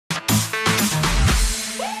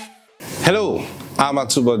Hello, I'm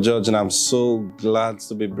Atuba George, and I'm so glad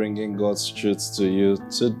to be bringing God's truth to you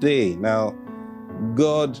today. Now,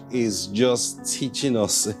 God is just teaching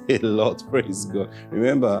us a lot, praise God.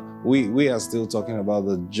 Remember, we are still talking about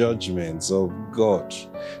the judgments of God.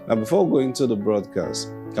 Now, before going to the broadcast,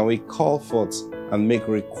 can we call forth and make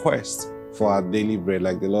requests for our daily bread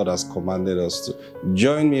like the Lord has commanded us to?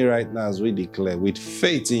 Join me right now as we declare with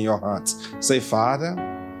faith in your heart. Say, Father,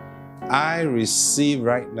 I receive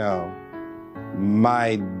right now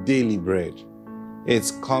my daily bread.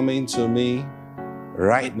 It's coming to me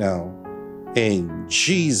right now in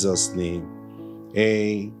Jesus' name.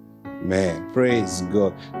 Amen. Praise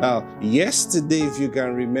God. Now, yesterday, if you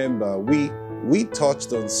can remember, we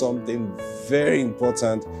touched on something very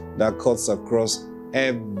important that cuts across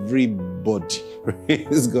everybody.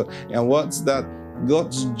 Praise God. And what's that?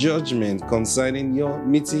 God's judgment concerning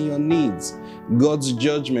meeting your needs. God's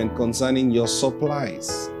judgment concerning your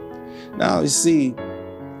supplies. Now, you see,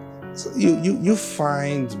 you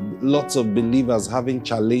find lots of believers having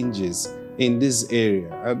challenges in this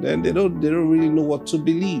area, and then they don't really know what to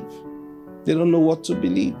believe. They don't know what to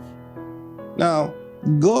believe. Now,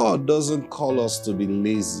 God doesn't call us to be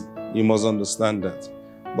lazy. You must understand that.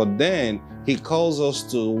 But then He calls us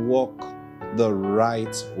to walk the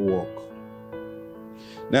right walk.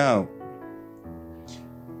 Now,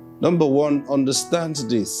 number one, understand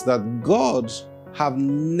this, that God have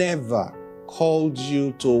never called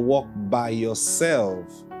you to walk by yourself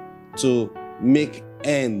to make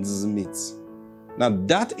ends meet. Now,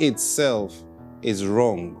 that itself is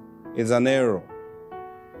wrong. It's an error.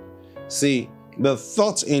 See, the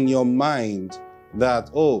thought in your mind that,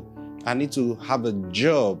 oh, I need to have a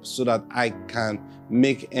job so that I can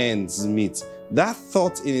make ends meet. That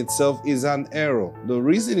thought in itself is an error. The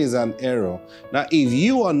reason is an error. Now, if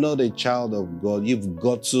you are not a child of God, you've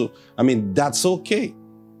got to, that's okay.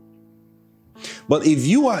 But if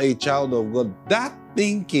you are a child of God, that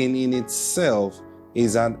thinking in itself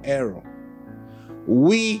is an error.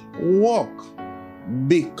 We walk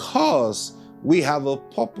because we have a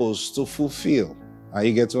purpose to fulfill.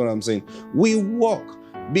 You get what I'm saying? We walk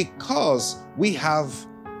because we have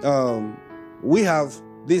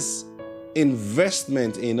this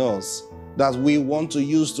investment in us that we want to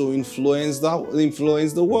use to influence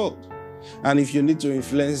the world. And if you need to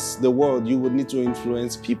influence the world, you would need to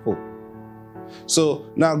influence people. So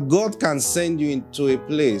now God can send you into a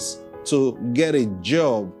place to get a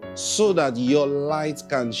job so that your light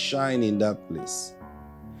can shine in that place.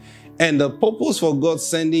 And the purpose for God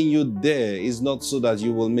sending you there is not so that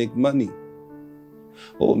you will make money.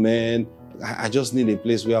 Oh man, I just need a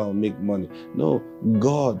place where I'll make money. No,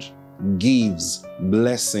 God gives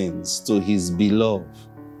blessings to His beloved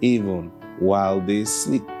even while they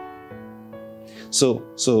sleep.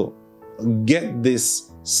 So get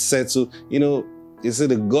this settled. You see,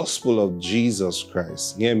 the gospel of Jesus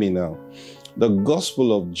Christ. Hear me now. The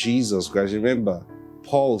gospel of Jesus Christ. Remember,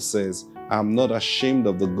 Paul says, I'm not ashamed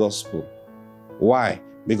of the gospel. Why?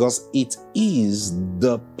 Because it is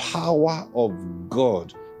the power of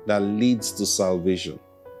God that leads to salvation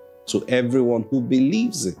to everyone who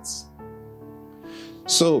believes it.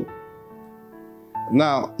 So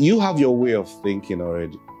now you have your way of thinking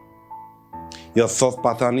already. Your thought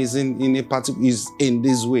pattern is in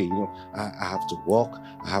this way. I have to walk.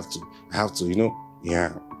 I have to.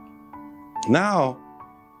 Yeah. Now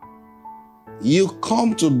you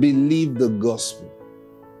come to believe the gospel.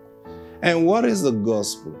 And what is the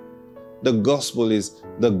gospel? The gospel is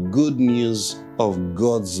the good news of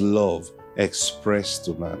God's love expressed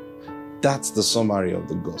to man. That's the summary of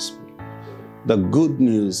the gospel. The good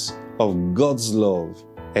news of God's love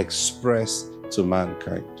expressed to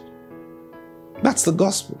mankind. That's the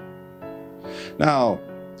gospel. Now,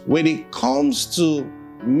 when it comes to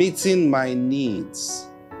meeting my needs,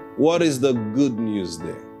 what is the good news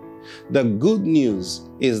there? The good news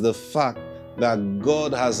is the fact that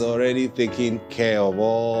God has already taken care of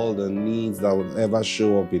all the needs that would ever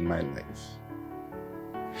show up in my life.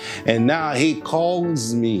 And now He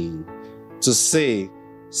calls me to say,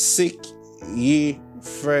 seek ye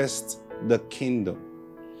first the kingdom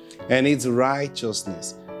and its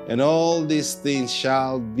righteousness, and all these things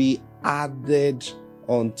shall be added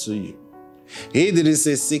unto you. He didn't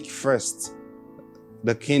say seek first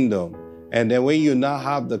the kingdom, and then when you now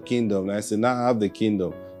have the kingdom, I say now I have the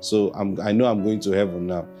kingdom, so I know I'm going to heaven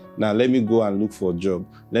now. Now let me go and look for a job.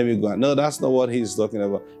 Let me go. No, that's not what He's talking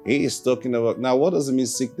about. He is talking about, now what does it mean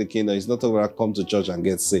seek the kingdom? He's not talking about come to church and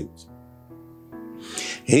get saved.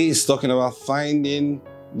 He is talking about finding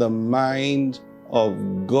the mind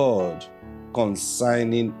of God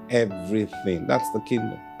concerning everything. That's the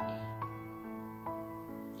kingdom.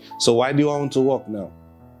 So why do I want to work now?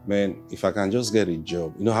 Man, if I can just get a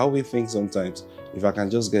job. You know how we think sometimes? If I can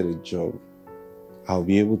just get a job, I'll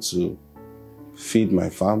be able to feed my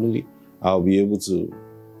family. I'll be able to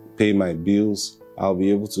pay my bills. I'll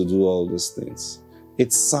be able to do all these things.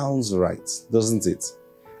 It sounds right, doesn't it?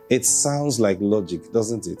 It sounds like logic,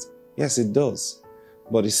 doesn't it? Yes, it does.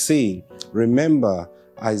 But you see, remember,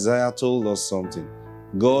 Isaiah told us something.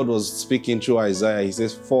 God was speaking through Isaiah. He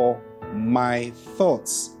says, "For my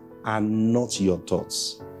thoughts are not your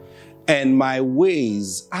thoughts, and my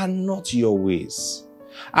ways are not your ways.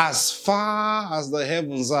 As far as the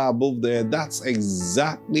heavens are above the earth," that's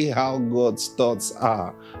exactly how God's thoughts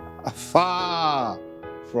are. Far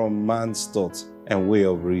from man's thoughts and way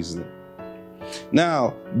of reasoning.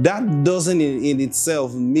 Now, that doesn't in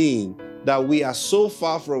itself mean that we are so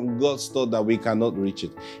far from God's thought that we cannot reach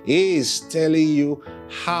it. He is telling you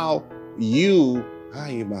how you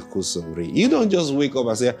don't just wake up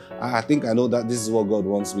and say, "I think I know that this is what God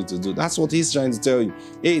wants me to do." That's what he's trying to tell you.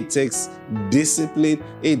 It takes discipline,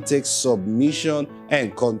 it takes submission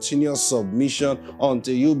and continuous submission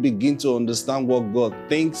until you begin to understand what God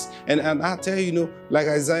thinks. And I tell you, like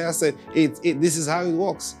Isaiah said, this is how it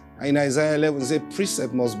works. In Isaiah 11, it says,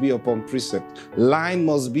 precept must be upon precept. Line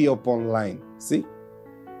must be upon line. See?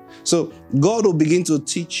 So God will begin to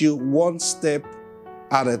teach you one step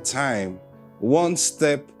at a time. One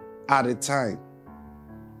step at a time.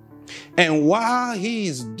 And while he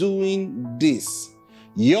is doing this,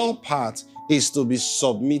 your part is to be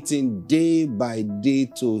submitting day by day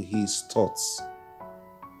to his thoughts.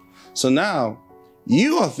 So now,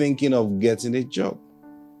 you are thinking of getting a job.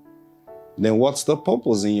 Then what's the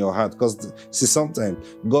purpose in your heart? Because, see, sometimes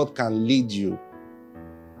God can lead you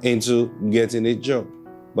into getting a job.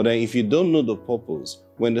 But then if you don't know the purpose,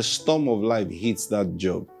 when the storm of life hits that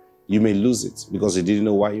job, you may lose it because you didn't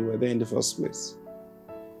know why you were there in the first place.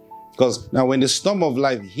 Because now when the storm of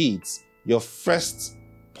life hits, your first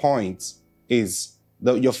point is,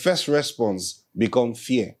 your first response becomes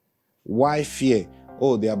fear. Why fear?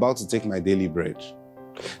 Oh, they're about to take my daily bread.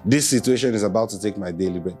 This situation is about to take my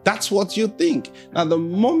daily bread. That's what you think. Now, the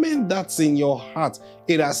moment that's in your heart,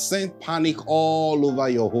 it has sent panic all over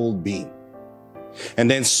your whole being.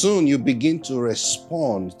 And then soon you begin to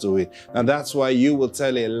respond to it. And that's why you will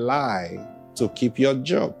tell a lie to keep your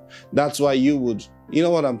job. That's why you would, you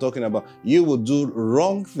know what I'm talking about? You would do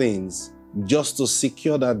wrong things just to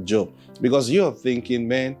secure that job. Because you're thinking,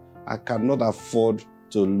 man, I cannot afford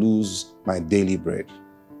to lose my daily bread.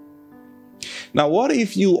 Now, what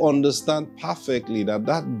if you understand perfectly that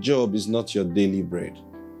that job is not your daily bread?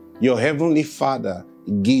 Your heavenly Father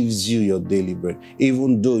gives you your daily bread,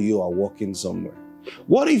 even though you are working somewhere.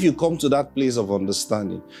 What if you come to that place of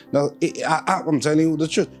understanding? Now, I'm telling you the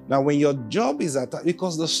truth. Now, when your job is attacked,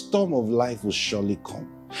 because the storm of life will surely come.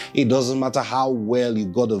 It doesn't matter how well you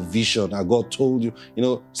got a vision that God told you.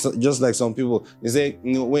 So just like some people, they say,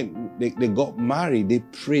 when they got married, they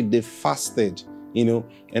prayed, they fasted, and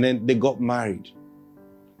then they got married.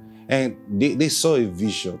 And they saw a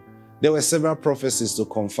vision. There were several prophecies to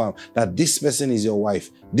confirm that this person is your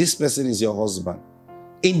wife, this person is your husband.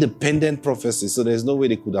 Independent prophecies, so there's no way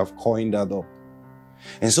they could have coined that up.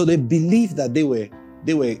 And so they believed that they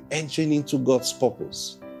were entering into God's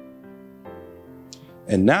purpose.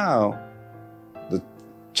 And now, the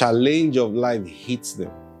challenge of life hits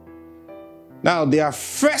them. Now, their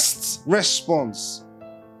first response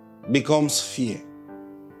becomes fear.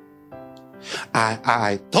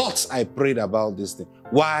 I thought I prayed about this thing.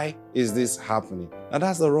 Why is this happening? And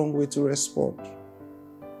that's the wrong way to respond.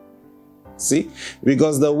 See?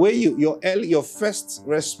 Because the way your first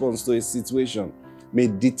response to a situation may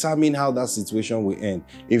determine how that situation will end.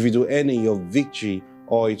 If it will end in your victory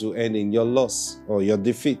or it will end in your loss or your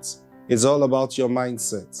defeat. It's all about your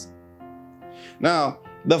mindset. Now,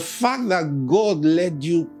 the fact that God led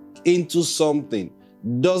you into something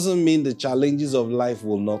doesn't mean the challenges of life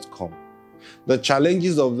will not come. The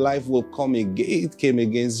challenges of life will come again. It came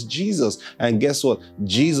against Jesus. And guess what?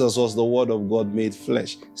 Jesus was the Word of God made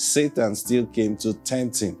flesh. Satan still came to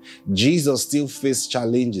tempt him. Jesus still faced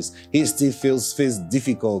challenges. He still faced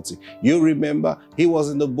difficulty. You remember, he was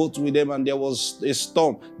in the boat with them and there was a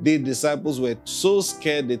storm. The disciples were so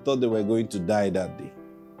scared they thought they were going to die that day.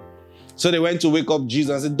 So they went to wake up Jesus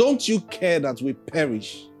and said, "Don't you care that we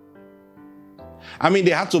perish?" I mean,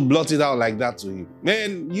 they had to blot it out like that to him.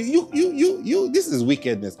 Man, this is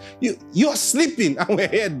wickedness. You're sleeping and we're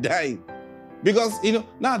here dying. Because,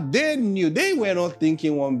 now they knew, they were not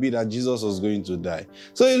thinking one bit that Jesus was going to die.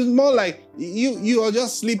 So it's more like you are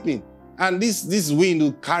just sleeping and this wind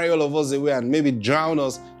will carry all of us away and maybe drown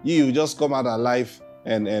us. You just come out alive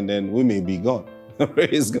and then we may be gone.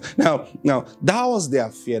 Praise God. Now, that was their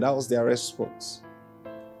fear. That was their response.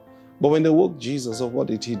 But when they woke Jesus up, what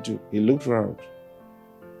did he do? He looked around.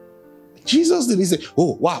 Jesus didn't say,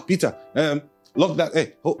 oh, wow, Peter, lock that.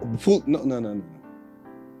 Hey, pull. No.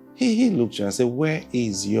 He looked around and said, where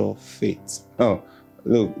is your faith? Oh,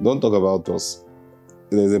 look, don't talk about us.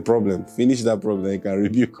 There's a problem. Finish that problem, then you can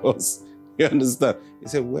rebuke us. You understand? He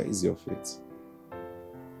said, where is your faith?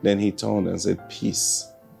 Then he turned and said, peace,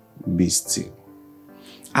 be still.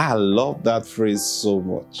 I love that phrase so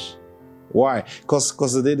much. Why?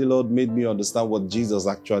 Because the day the Lord made me understand what Jesus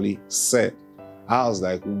actually said, I was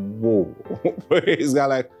like, whoa. Praise God,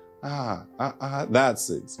 like, that's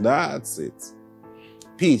it. That's it.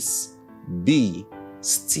 Peace, be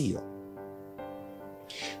still.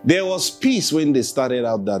 There was peace when they started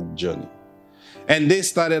out that journey. And they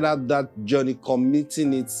started out that journey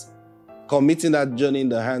committing that journey in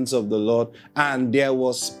the hands of the Lord, and there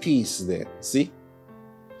was peace there. See?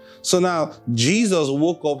 So now Jesus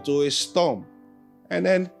woke up to a storm, and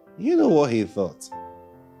then you know what he thought?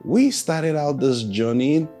 We started out this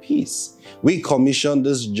journey in peace. We commissioned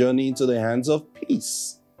this journey into the hands of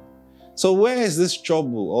peace. So where is this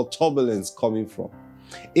trouble or turbulence coming from?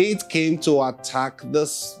 It came to attack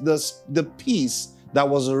the peace that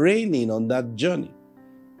was reigning on that journey.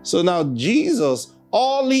 So now Jesus,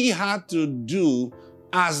 all he had to do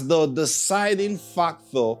as the deciding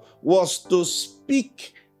factor was to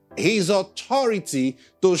speak his authority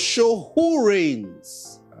to show who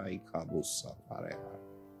reigns.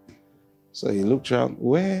 So he looked around,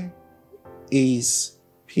 where is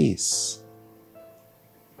peace?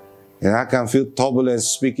 And I can feel turbulence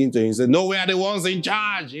speaking to him. He said, no, we are the ones in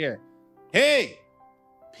charge here. Hey,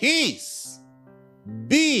 peace,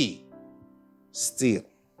 be still.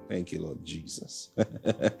 Thank you, Lord Jesus.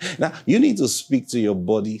 Now, you need to speak to your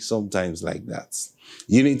body sometimes like that.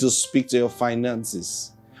 You need to speak to your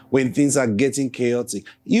finances when things are getting chaotic.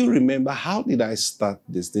 You remember, how did I start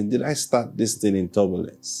this thing? Did I start this thing in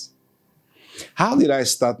turbulence? How did I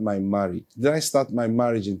start my marriage? Did I start my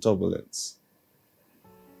marriage in turbulence?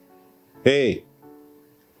 Hey,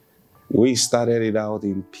 we started it out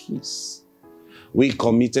in peace. We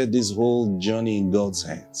committed this whole journey in God's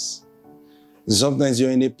hands. Sometimes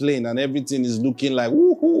you're in a plane and everything is looking like,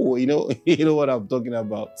 woohoo, you know what I'm talking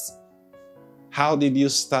about. How did you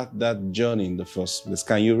start that journey in the first place?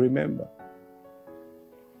 Can you remember?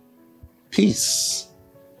 Peace.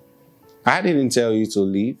 I didn't tell you to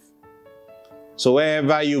leave. So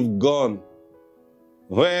wherever you've gone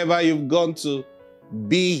to,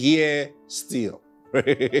 be here still.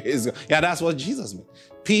 Yeah, that's what Jesus meant.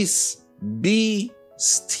 Peace, be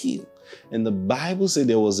still. And the Bible said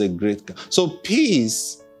there was a great calm. So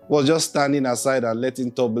peace was just standing aside and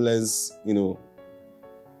letting turbulence, and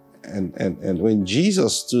when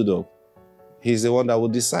Jesus stood up, he's the one that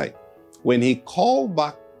would decide. When he called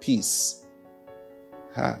back peace,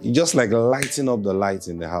 he just like lighting up the lights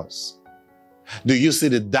in the house. Do you see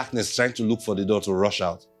the darkness trying to look for the door to rush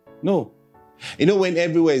out? No. When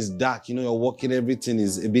everywhere is dark, you're walking, everything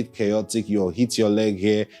is a bit chaotic, you hit your leg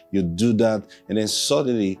here, you do that, and then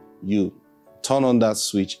suddenly you turn on that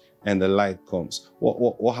switch and the light comes.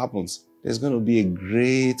 What happens? There's going to be a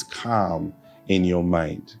great calm in your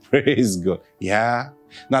mind. Praise God. Yeah.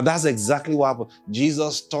 Now that's exactly what happened.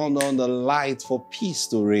 Jesus turned on the light for peace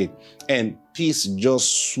to reign, and peace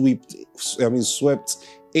just swept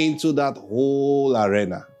into that whole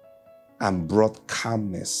arena and brought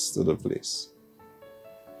calmness to the place.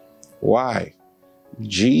 Why?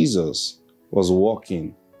 Jesus was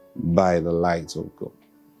walking by the light of God.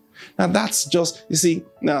 Now that's just, you see,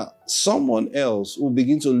 now someone else will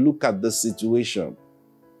begin to look at the situation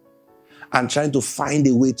and trying to find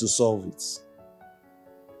a way to solve it.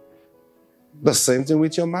 The same thing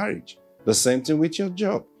with your marriage. The same thing with your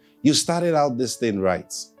job. You started out this thing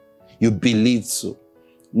right. You believed so.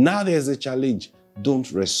 Now there's a challenge.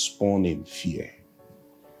 Don't respond in fear.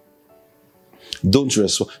 Don't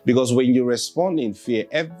respond. Because when you respond in fear,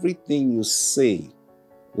 everything you say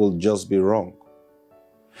will just be wrong.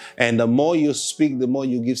 And the more you speak, the more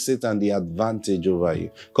you give Satan the advantage over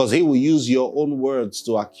you. Because he will use your own words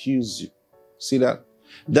to accuse you. See that?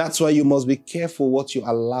 That's why you must be careful what you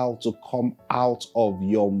allow to come out of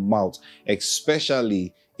your mouth,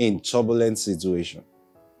 especially in turbulent situations.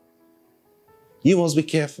 You must be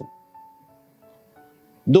careful.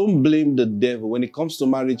 Don't blame the devil. When it comes to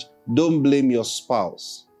marriage, don't blame your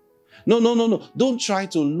spouse. No. Don't try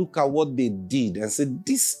to look at what they did and say,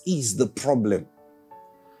 this is the problem.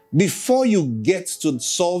 Before you get to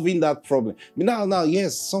solving that problem. Now,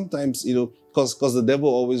 yes, sometimes, because the devil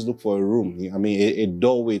always look for a room. A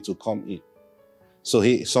doorway to come in. So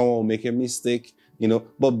someone will make a mistake.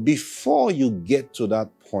 But before you get to that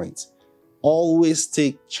point, always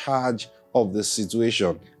take charge of the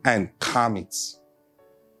situation and calm it.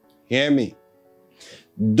 Hear me?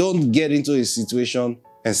 Don't get into a situation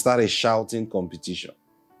and start a shouting competition.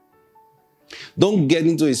 Don't get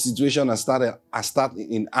into a situation and start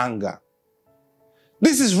in anger.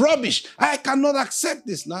 This is rubbish. I cannot accept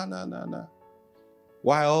this. No.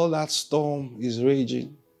 While all that storm is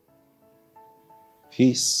raging,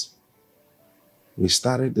 peace. We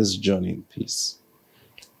started this journey in peace.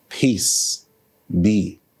 Peace,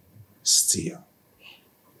 be still.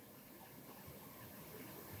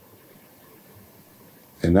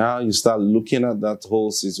 And now you start looking at that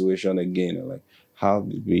whole situation again and like, how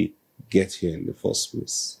did we get here in the first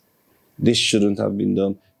place? This shouldn't have been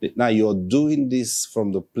done. Now you're doing this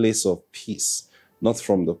from the place of peace, not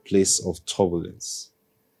from the place of turbulence.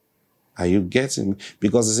 Are you getting me?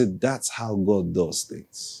 Because you see, that's how God does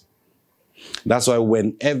things. That's why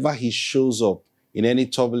whenever he shows up in any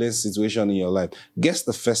turbulent situation in your life, guess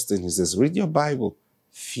the first thing he says? Read your Bible.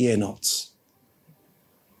 Fear not.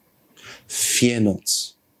 Fear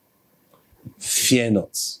not. Fear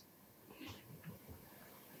not.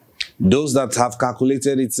 Those that have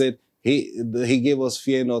calculated it said, he gave us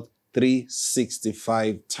fear not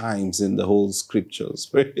 365 times in the whole scriptures,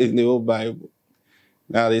 in the whole Bible.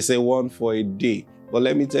 Now they say one for a day. But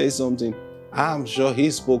let me tell you something. I'm sure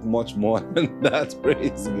he spoke much more than that,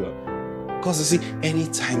 praise God. Because you see,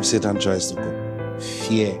 anytime Satan tries to come,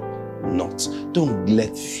 fear not. Don't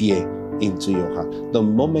let fear into your heart. The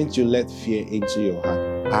moment you let fear into your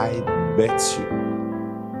heart, I bet you,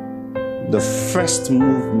 the first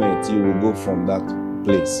movement you will go from that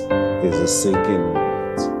place is a sinking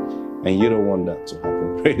movement. And you don't want that to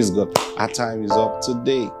happen. Praise God. Our time is up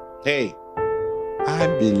today. Hey, I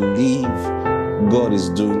believe God is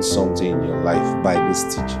doing something in your life by these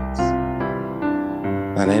teachings.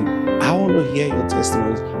 And then I want to hear your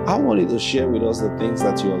testimonies. I want you to share with us the things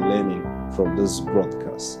that you're learning from this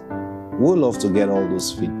broadcast. We'd love to get all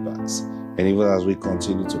those feedbacks. And even as we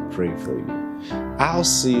continue to pray for you. I'll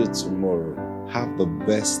see you tomorrow. Have the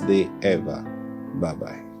best day ever.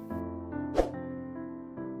 Bye-bye.